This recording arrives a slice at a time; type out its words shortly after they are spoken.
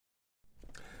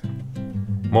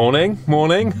Morning,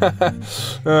 morning.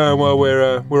 Well,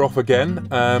 we're off again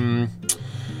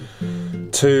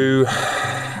to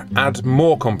add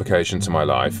more complication to my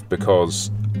life because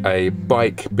a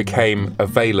bike became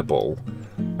available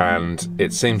and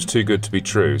it seems too good to be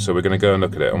true. So we're going to go and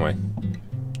look at it, aren't we?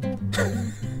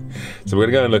 So we're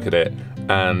going to go and look at it,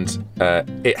 and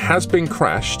it has been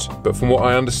crashed, but from what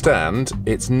I understand,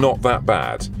 it's not that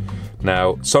bad.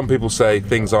 Now, some people say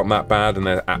things aren't that bad and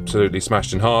they're absolutely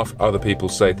smashed in half. Other people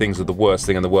say things are the worst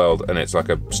thing in the world and it's like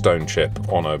a stone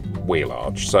chip on a wheel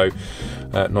arch. So,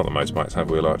 not that motorbikes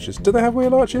have wheel arches. Do they have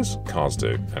wheel arches? Cars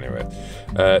do, anyway.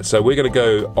 So we're going to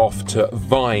go off to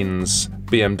Vine's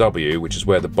BMW, which is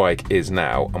where the bike is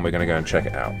now, and we're going to go and check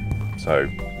it out. So,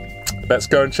 let's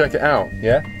go and check it out,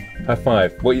 yeah? High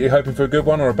five. What, are you hoping for a good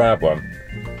one or a bad one?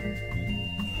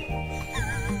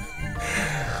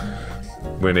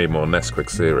 We need more Nesquik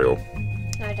cereal.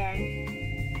 I don't.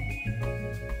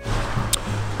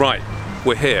 Right,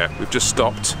 we're here. We've just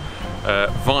stopped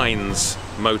Vine's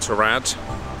Motorrad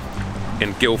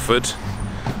in Guildford.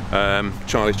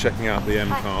 Charlie's checking out the M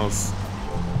cars.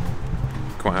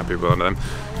 Quite happy with one of them.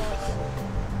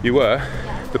 You were?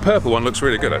 Yeah. The purple one looks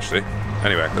really good, actually.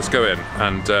 Anyway, let's go in.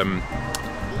 And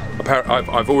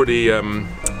I've already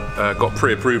got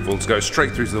pre-approval to go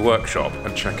straight through to the workshop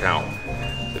and check out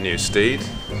the new Steed.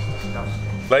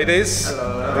 Ladies,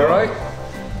 all right?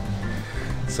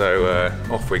 So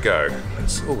off we go.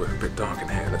 Oh, we're a bit dark in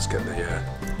here. Let's get the. Here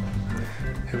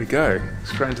we go.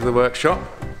 Straight into the workshop,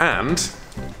 and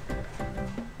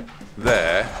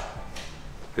there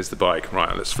is the bike.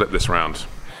 Right, let's flip this around.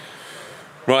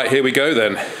 Right, here we go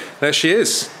then. There she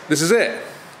is. This is it.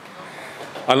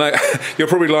 I know you're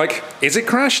probably like, is it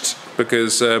crashed?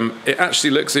 Because it actually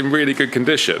looks in really good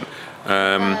condition.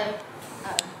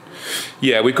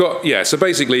 Yeah, we've got, yeah, so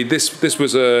basically this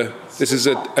is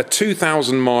a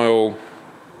 2,000 mile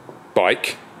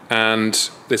bike, and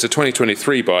it's a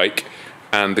 2023 bike,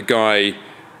 and the guy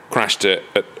crashed it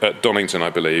at Donington, I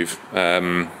believe,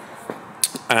 and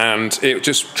it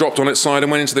just dropped on its side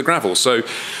and went into the gravel. So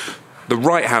the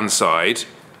right hand side,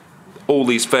 all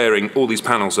these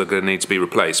panels are going to need to be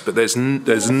replaced, but there's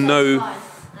no.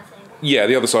 Yeah,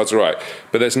 the other side's all right,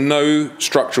 but there's no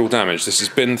structural damage. This has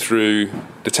been through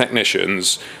the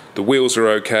technicians. The wheels are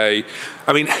okay.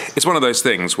 I mean, it's one of those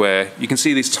things where you can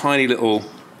see these tiny little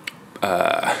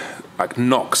like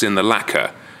knocks in the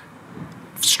lacquer.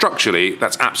 Structurally,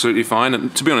 that's absolutely fine.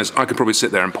 And to be honest, I could probably sit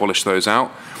there and polish those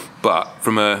out. But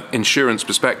from an insurance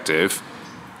perspective,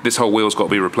 this whole wheel's got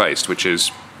to be replaced, which is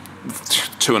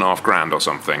 $2.5 grand or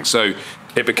something. So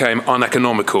it became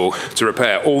uneconomical to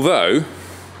repair. Although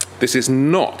this is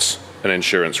not an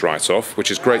insurance write-off, which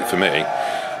is great for me.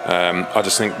 I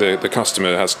just think the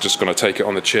customer has just going to take it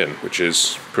on the chin, which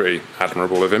is pretty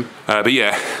admirable of him. But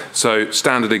yeah, so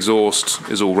standard exhaust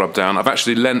is all rubbed down. I've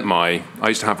actually lent I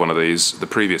used to have one of these, the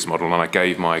previous model, and I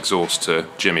gave my exhaust to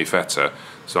Jimmy Fetter,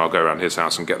 so I'll go around his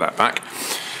house and get that back.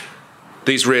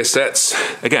 These rear sets,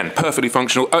 again, perfectly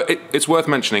functional. It's worth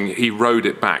mentioning he rode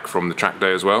it back from the track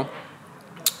day as well,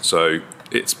 so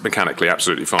it's mechanically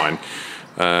absolutely fine.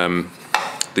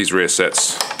 These rear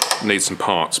sets need some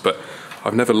parts, but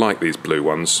I've never liked these blue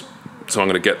ones, so I'm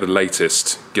going to get the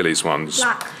latest Gillies ones.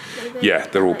 Black. Yeah,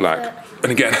 they're all black.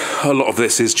 And again, a lot of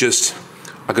this is just,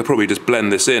 I could probably just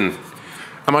blend this in.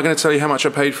 Am I going to tell you how much I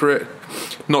paid for it?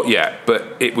 Not yet,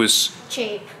 but it was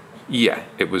cheap. Yeah,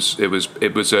 it was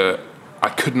I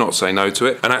could not say no to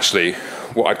it. And actually,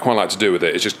 what I'd quite like to do with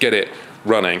it is just get it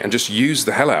running and just use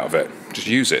the hell out of it. Just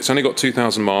use it. It's only got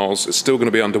 2,000 miles. It's still going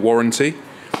to be under warranty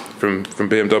from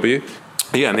BMW.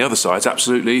 Yeah, and the other side's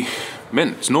absolutely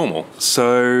mint. It's normal.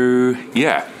 So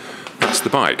yeah, that's the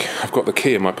bike. I've got the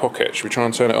key in my pocket. Should we try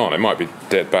and turn it on? It might be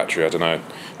dead battery, I don't know.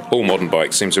 All modern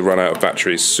bikes seem to run out of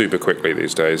batteries super quickly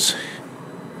these days.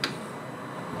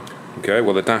 Okay,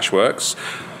 well the dash works.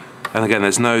 And again,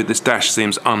 this dash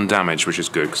seems undamaged, which is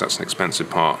good because that's an expensive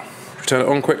part. Should we turn it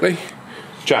on quickly?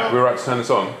 Jack, we're right to turn this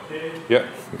on? Yep,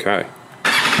 okay.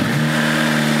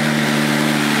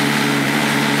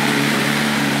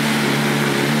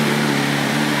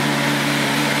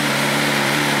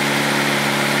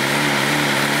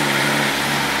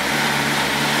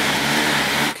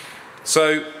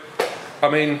 So, I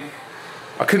mean,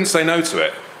 I couldn't say no to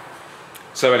it.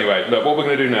 So anyway, look, what we're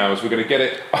going to do now is we're going to get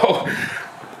it. Oh,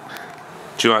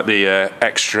 do you like the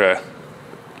extra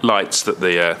lights that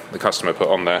the customer put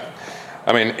on there?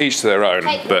 I mean, each to their own,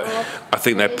 but I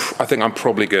think I'm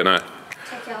probably going to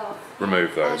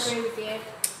remove those. I agree with you.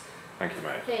 Thank you,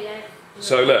 mate.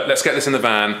 So look, let's get this in the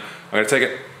van. I'm going to take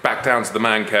it back down to the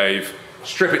man cave,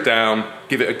 strip it down,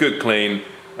 give it a good clean,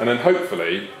 and then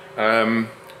hopefully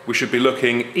we should be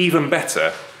looking even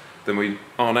better than we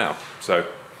are now. So,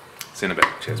 see you in a bit.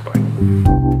 Cheers, bye.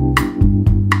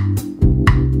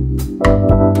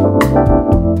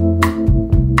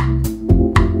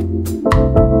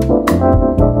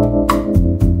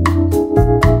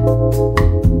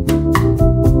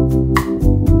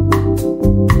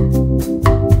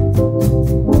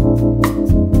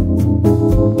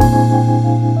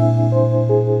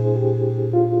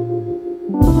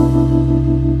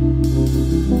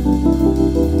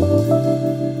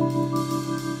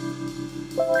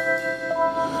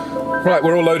 Right,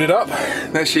 we're all loaded up.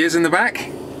 There she is in the back.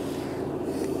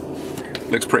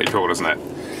 Looks pretty cool, doesn't it?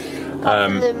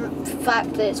 Apart from the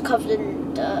fact that it's covered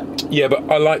in dirt. Yeah,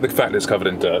 but I like the fact that it's covered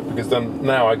in dirt because then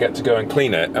now I get to go and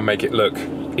clean it and make it look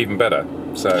even better.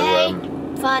 So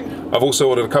fun. I've also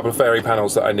ordered a couple of fairing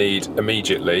panels that I need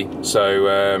immediately. So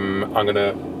I'm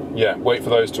gonna wait for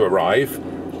those to arrive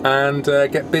and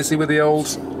get busy with the old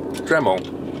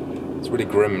Dremel. It's really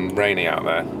grim and rainy out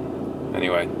there.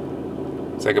 Anyway.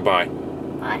 Say goodbye.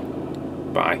 Bye.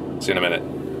 Bye. See you in a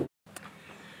minute.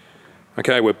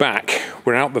 Okay, we're back.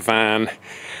 We're out the van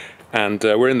and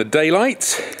we're in the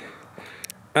daylight.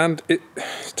 And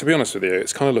to be honest with you,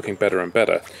 it's kind of looking better and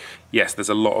better. Yes, there's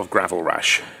a lot of gravel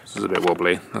rash. This is a bit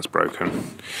wobbly. That's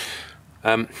broken.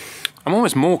 I'm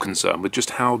almost more concerned with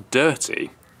just how dirty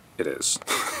it is.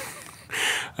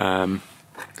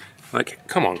 Like,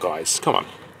 come on, guys. Come on.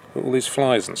 All these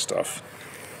flies and stuff.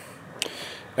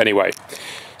 Anyway,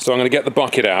 so I'm going to get the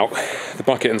bucket out, the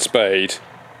bucket and spade,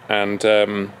 and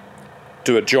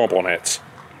do a job on it.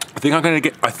 I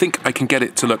think I can get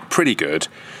it to look pretty good,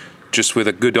 just with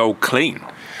a good old clean.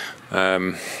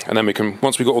 And then we can,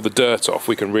 once we've got all the dirt off,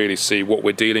 we can really see what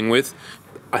we're dealing with.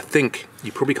 I think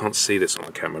you probably can't see this on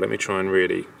the camera. Let me try and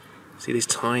really see these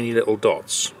tiny little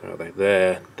dots. Where are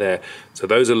they? There. So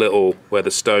those are little where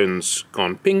the stone's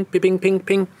gone ping, ping, ping, ping,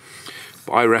 ping.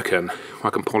 But I reckon I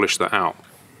can polish that out.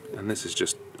 And this is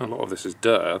just, a lot of this is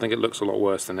dirt. I think it looks a lot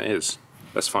worse than it is.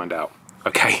 Let's find out.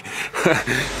 Okay.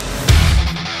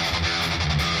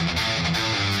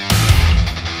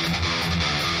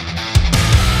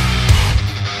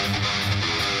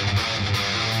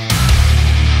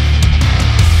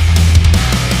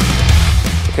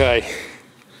 Okay,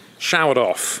 showered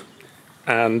off.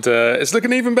 And it's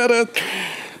looking even better.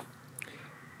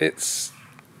 It's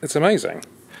amazing.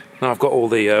 Now I've got all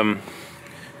the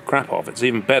crap off, it's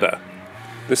even better.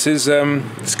 This is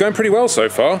it's going pretty well so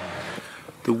far.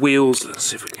 The wheels, let's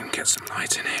see if we can get some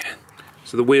light in here.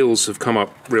 So the wheels have come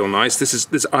up real nice.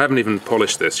 This I haven't even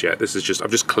polished this yet. This is just,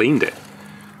 I've just cleaned it.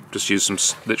 Just used some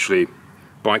literally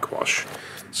bike wash.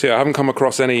 So yeah, I haven't come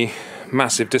across any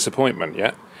massive disappointment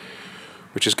yet,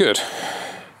 which is good.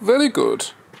 Very good.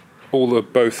 All the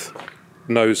both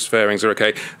nose fairings are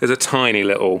okay. There's a tiny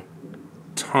little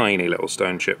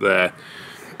stone chip there,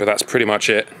 but that's pretty much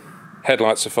it.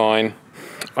 Headlights are fine.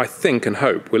 I think and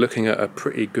hope we're looking at a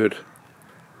pretty good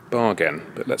bargain,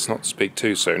 but let's not speak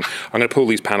too soon. I'm going to pull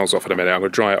these panels off in a minute. I'm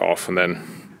going to dry it off and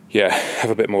then, yeah,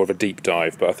 have a bit more of a deep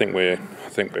dive. But I think we're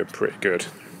pretty good.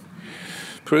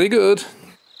 Pretty good.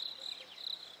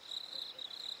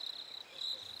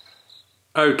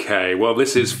 Okay, well,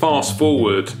 this is fast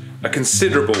forward a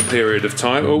considerable period of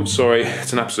time. Oh, sorry,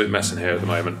 it's an absolute mess in here at the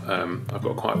moment. I've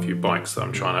got quite a few bikes that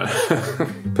I'm trying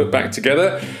to put back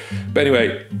together. But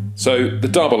anyway, so the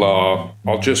double R,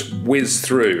 I'll just whiz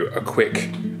through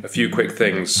a few quick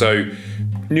things. So,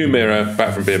 new mirror,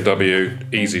 back from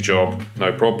BMW, easy job,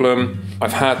 no problem.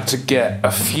 I've had to get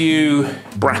a few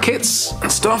brackets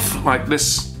and stuff, like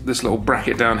this little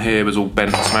bracket down here was all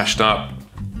bent and smashed up.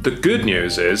 The good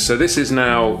news is, so this is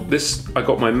now, I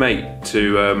got my mate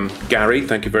to, Gary,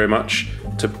 thank you very much,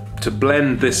 to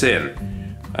blend this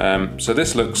in. So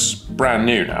this looks brand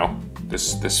new now,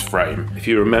 this frame. If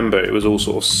you remember, it was all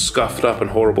sort of scuffed up and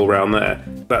horrible around there.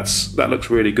 That looks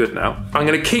really good now. I'm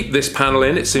gonna keep this panel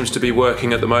in, it seems to be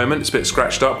working at the moment. It's a bit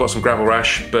scratched up, got some gravel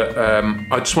rash, but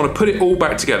I just wanna put it all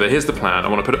back together. Here's the plan, I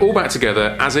wanna put it all back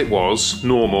together as it was,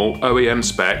 normal, OEM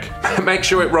spec, make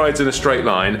sure it rides in a straight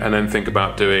line, and then think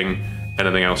about doing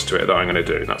anything else to it that I'm gonna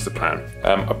do. That's the plan.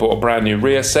 I bought a brand new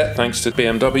rear set thanks to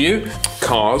BMW.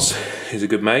 Cars, he's a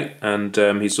good mate, and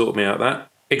he sorted me out that.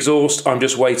 Exhaust, I'm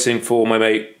just waiting for my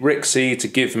mate Rixie to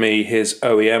give me his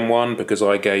OEM one because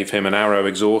I gave him an Arrow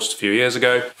exhaust a few years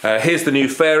ago. Here's the new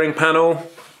fairing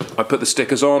panel. I put the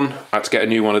stickers on. I had to get a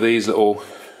new one of these little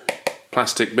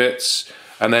plastic bits.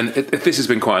 And then this has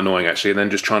been quite annoying actually, and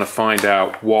then just trying to find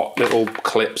out what little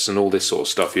clips and all this sort of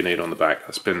stuff you need on the back.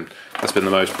 That's been the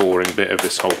most boring bit of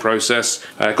this whole process.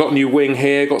 Got a new wing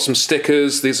here, got some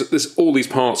stickers. All these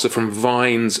parts are from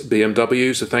Vine's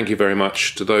BMW, so thank you very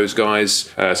much to those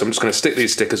guys. So I'm just going to stick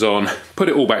these stickers on, put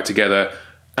it all back together,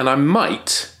 and I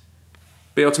might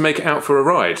be able to make it out for a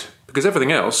ride, because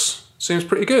everything else seems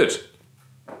pretty good.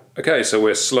 Okay, so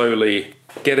we're slowly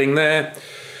getting there.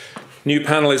 New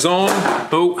panel is on.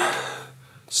 Oh,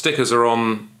 stickers are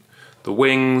on the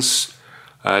wings.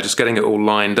 Just getting it all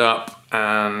lined up,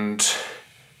 and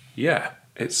yeah,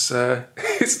 it's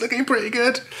it's looking pretty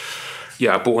good.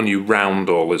 Yeah, I bought a new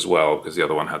roundel as well because the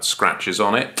other one had scratches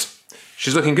on it.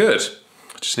 She's looking good.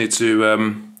 I just need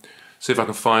to see if I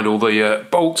can find all the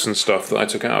bolts and stuff that I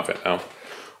took out of it now.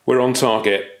 We're on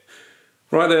target.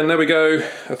 Right then, there we go.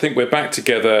 I think we're back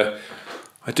together.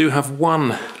 I do have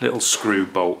one little screw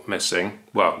bolt missing,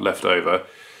 well, left over.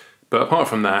 But apart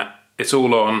from that, it's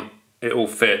all on, it all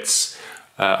fits.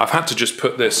 I've had to just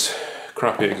put this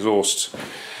crappy exhaust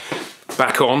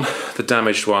back on, the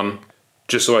damaged one,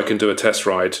 just so I can do a test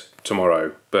ride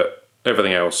tomorrow. But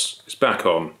everything else is back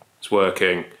on, it's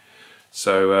working.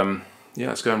 So yeah,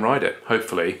 let's go and ride it,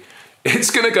 hopefully. It's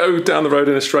gonna go down the road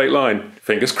in a straight line.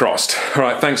 Fingers crossed. All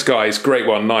right, thanks guys, great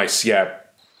one, nice, yeah.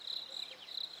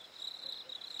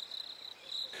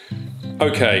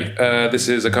 Okay, this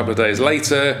is a couple of days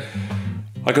later.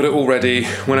 I got it all ready,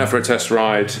 went out for a test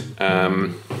ride.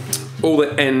 All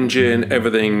the engine,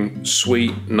 everything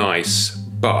sweet, nice,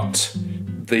 but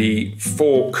the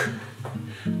fork,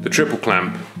 the triple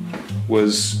clamp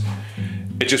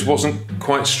it just wasn't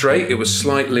quite straight. It was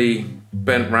slightly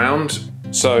bent round.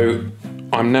 So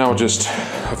I've now just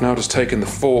taken the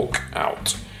fork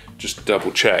out, just to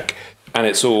double check, and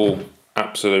it's all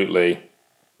absolutely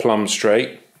plumb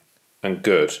straight and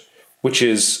good, which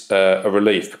is a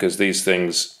relief because these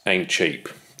things ain't cheap.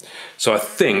 So I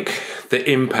think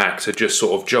the impact had just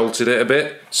sort of jolted it a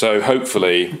bit. So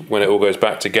hopefully when it all goes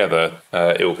back together,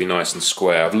 it will be nice and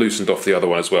square. I've loosened off the other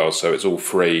one as well, so it's all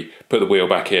free. Put the wheel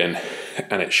back in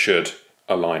and it should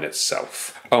align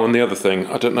itself. Oh, and the other thing,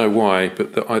 I don't know why,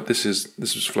 but this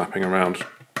was flapping around.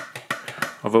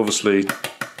 I've obviously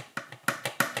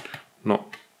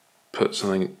not put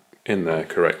something in there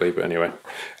correctly, but anyway.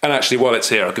 And actually, while it's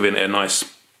here, I'll give it a nice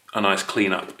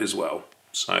clean up as well.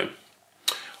 So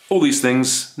all these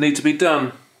things need to be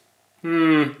done.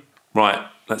 Right,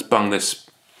 let's bung this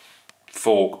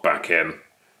fork back in.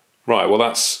 Right, well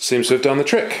that seems to have done the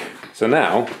trick. So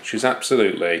now she's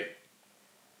absolutely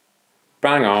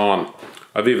bang on.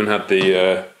 I've even had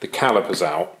the calipers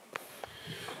out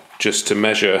just to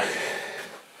measure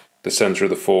the center of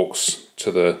the forks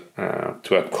to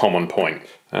a common point.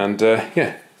 And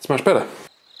yeah, it's much better.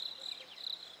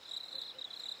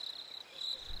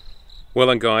 Well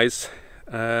then guys,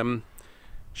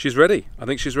 she's ready. I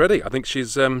think she's ready. I think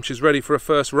she's ready for a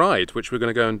first ride, which we're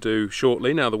going to go and do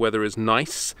shortly. Now the weather is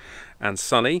nice and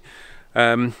sunny.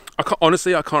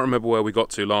 Honestly, I can't remember where we got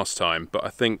to last time, but I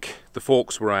think the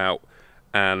forks were out,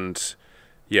 and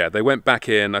yeah, they went back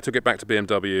in. I took it back to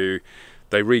BMW.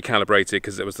 They recalibrated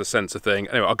because it was the sensor thing.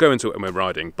 Anyway, I'll go into it when we're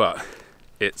riding, but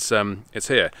it's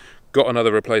here. Got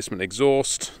another replacement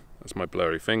exhaust. That's my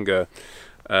blurry finger.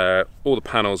 All the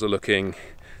panels are looking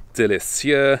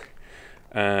delicieux,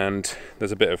 and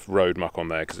there's a bit of road muck on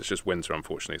there because it's just winter,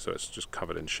 unfortunately, so it's just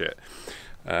covered in shit.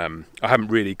 I haven't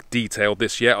really detailed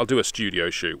this yet. I'll do a studio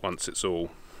shoot once it's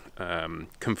all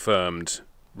confirmed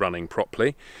running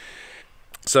properly.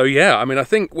 So yeah, I mean, I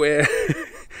think we're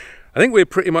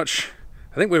pretty much,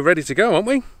 I think we're ready to go, aren't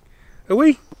we? Are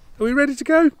we ready to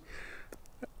go?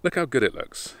 Look how good it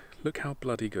looks. Look how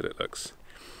bloody good it looks.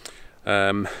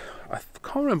 I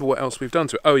can't remember what else we've done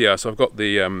to it. Oh yeah, so I've got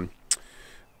the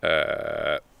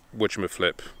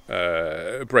whatchamaflip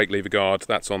brake lever guard.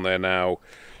 That's on there now.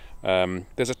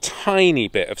 There's a tiny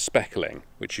bit of speckling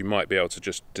which you might be able to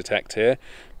just detect here,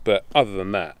 but other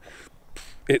than that,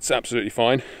 it's absolutely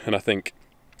fine. And I think,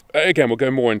 again, we'll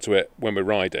go more into it when we're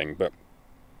riding, but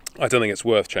I don't think it's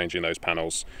worth changing those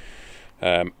panels.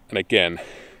 And again,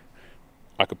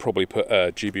 I could probably put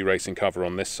a GB Racing cover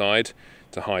on this side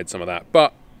to hide some of that,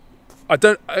 but I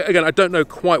don't know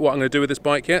quite what I'm going to do with this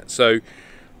bike yet, so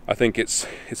I think it's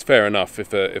fair enough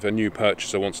if a new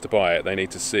purchaser wants to buy it, they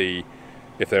need to see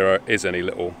if there is any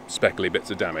little speckly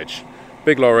bits of damage.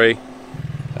 Big lorry,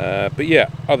 but yeah,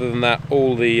 other than that,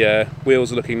 all the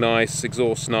wheels are looking nice,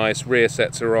 exhaust's nice, rear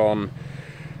sets are on,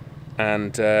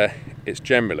 and it's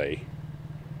generally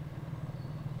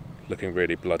looking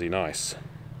really bloody nice.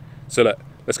 So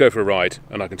let's go for a ride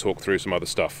and I can talk through some other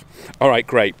stuff. All right,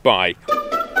 great, bye.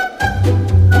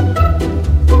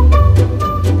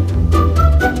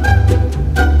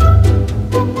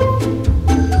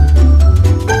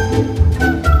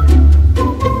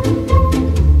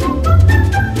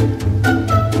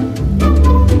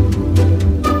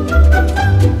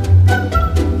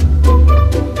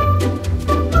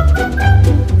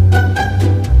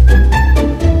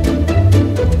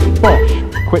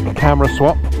 camera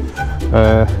swap.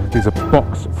 These are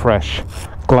box fresh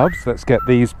gloves. Let's get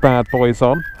these bad boys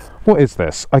on. What is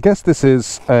this? I guess this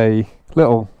is a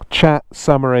little chat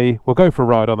summary. We'll go for a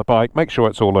ride on the bike, make sure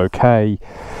it's all okay.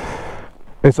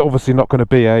 It's obviously not going to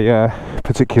be a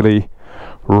particularly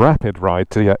rapid ride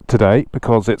today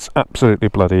because it's absolutely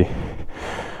bloody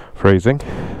freezing.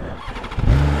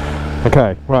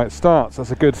 Okay, right, starts.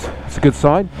 That's a good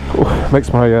sign. Ooh,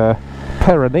 makes my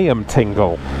perineum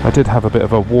tingle. I did have a bit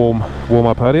of a warm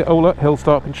up earlier. Oh look, hill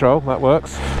start control, that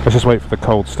works. Let's just wait for the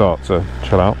cold start to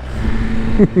chill out.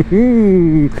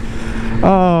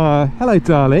 Ah, hello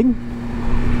darling.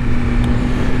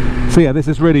 So yeah, this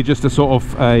is really just a sort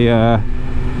of a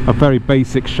very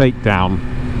basic shakedown.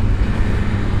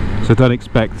 So don't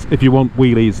expect, if you want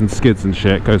wheelies and skids and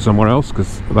shit, go somewhere else,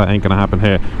 because that ain't going to happen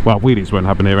here. Well, wheelies won't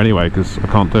happen here anyway, because I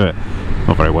can't do it.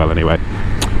 Not very well anyway.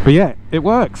 But yeah, it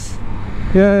works.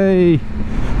 Yay!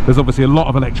 There's obviously a lot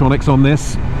of electronics on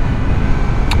this.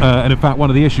 And in fact, one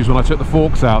of the issues when I took the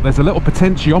forks out, there's a little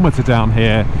potentiometer down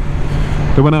here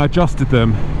that when I adjusted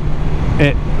them,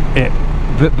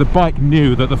 the bike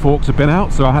knew that the forks had been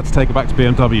out, so I had to take it back to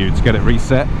BMW to get it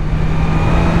reset,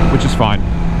 which is fine.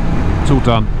 It's all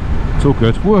done. It's all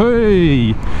good.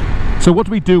 Whee! So what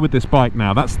do we do with this bike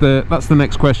now? That's the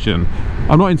next question.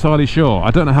 I'm not entirely sure.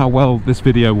 I don't know how well this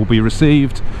video will be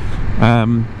received.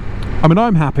 I mean,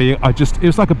 I'm happy. It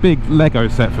was like a big Lego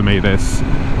set for me, this.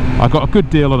 I got a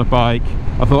good deal on a bike.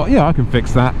 I thought, yeah, I can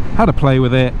fix that. Had a play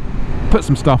with it, put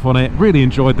some stuff on it, really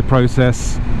enjoyed the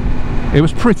process. It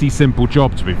was a pretty simple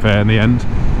job, to be fair, in the end.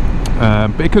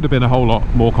 But it could have been a whole lot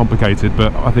more complicated,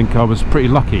 but I think I was pretty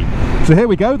lucky. So here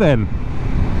we go then.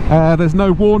 There's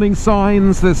no warning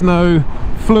signs, there's no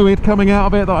fluid coming out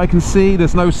of it that I can see,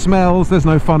 there's no smells, there's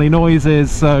no funny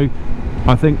noises, so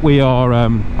I think we are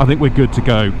I think we're good to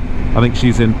go. I think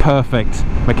she's in perfect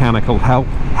mechanical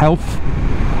health.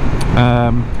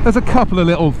 There's a couple of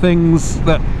little things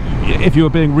that if you were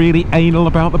being really anal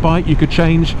about the bike you could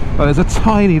change. There's a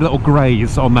tiny little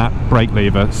graze on that brake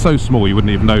lever, so small you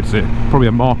wouldn't even notice it. Probably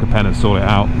a marker pen would sort it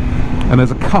out. And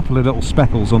there's a couple of little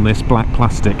speckles on this black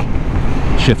plastic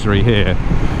shittery here,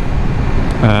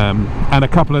 and a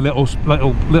couple of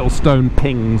little stone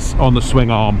pings on the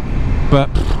swing arm, but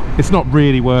it's not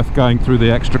really worth going through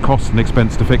the extra cost and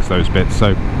expense to fix those bits.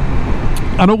 So,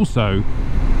 and also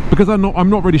because I'm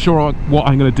not really sure what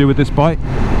I'm going to do with this bike,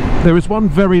 there is one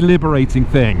very liberating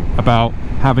thing about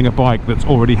having a bike that's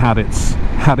already had its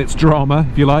drama,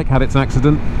 if you like, had its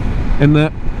accident, in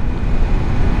that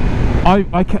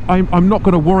I'm not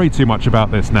going to worry too much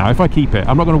about this now. If I keep it,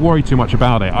 I'm not going to worry too much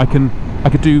about it. I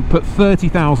could put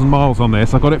 30,000 miles on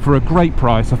this. I got it for a great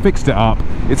price. I fixed it up.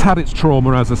 It's had its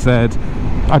trauma, as I said.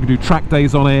 I can do track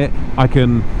days on it. I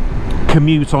can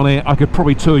commute on it. I could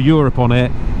probably tour Europe on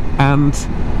it, and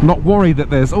not worry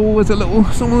that there's a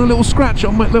little scratch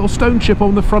on my little stone chip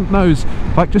on the front nose.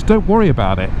 Like, just don't worry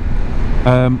about it.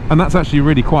 And that's actually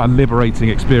really quite a liberating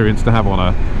experience to have on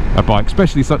a bike,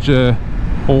 especially such a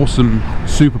awesome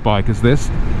super bike as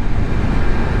this.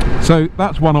 So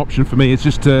that's one option for me, is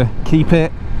just to keep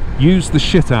it, use the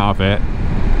shit out of it,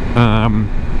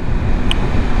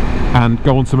 and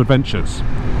go on some adventures.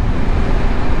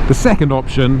 The second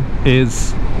option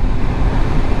is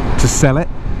to sell it.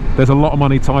 There's a lot of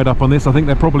money tied up on this. I think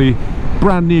they're probably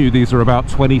brand new. These are about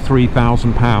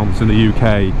 £23,000 in the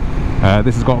UK.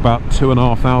 This has got about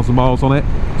 2,500 miles on it.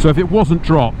 So if it wasn't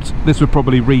dropped, this would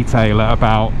probably retail at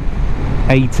about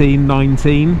 18,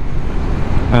 19.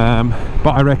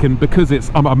 But I reckon because it's,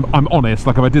 I'm honest,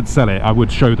 like if I did sell it, I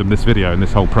would show them this video and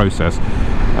this whole process.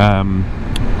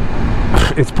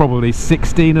 It's probably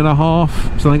 16 and a half,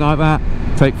 something like that.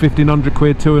 Take 1,500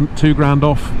 quid, two grand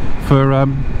off for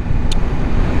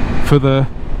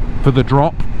the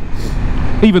drop.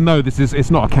 Even though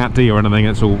it's not a Cat D or anything,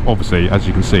 it's all obviously, as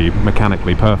you can see,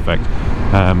 mechanically perfect.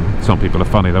 Some people are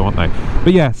funny though, aren't they?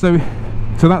 But yeah, so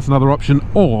that's another option.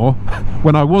 Or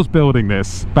when I was building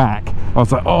this back, I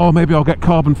was like, oh, maybe I'll get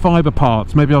carbon fiber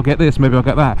parts, maybe I'll get this, maybe I'll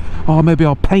get that, oh, maybe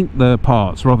I'll paint the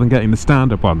parts rather than getting the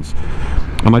standard ones.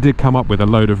 And I did come up with a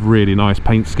load of really nice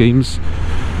paint schemes,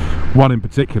 one in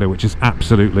particular which is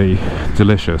absolutely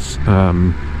delicious.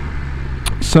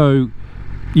 So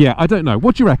yeah, I don't know,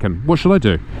 what do you reckon? What should I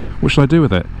do? What should I do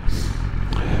with it?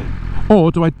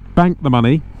 Or do I bank the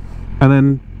money and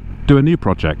then do a new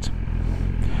project?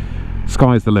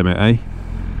 Sky's the limit, eh?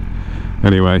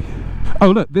 Anyway,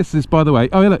 oh look, this is, by the way,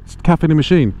 oh yeah, look, it's Cafe in the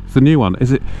Machine. It's the new one.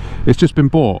 It's just been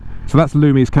bought. So that's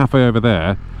Lumi's cafe over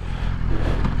there.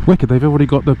 Wicked, they've already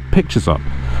got the pictures up.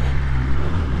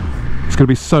 It's going to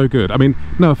be so good. I mean,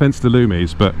 no offence to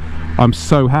Lumi's, but I'm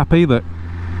so happy that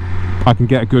I can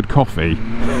get a good coffee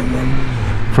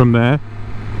from there.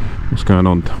 What's going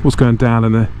on? What's going down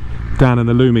in the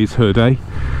Lumi's hood, eh?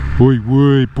 Oi,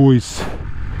 oi, boys.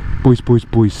 Boys.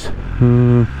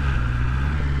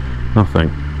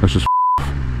 Nothing. Let's just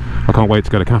I can't wait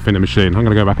to go to Cafe in the Machine. I'm going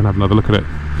to go back and have another look at it.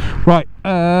 Right,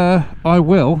 I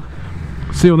will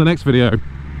see you on the next video.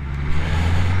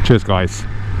 Cheers, guys.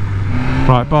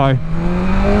 Right, bye.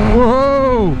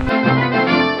 Whoa!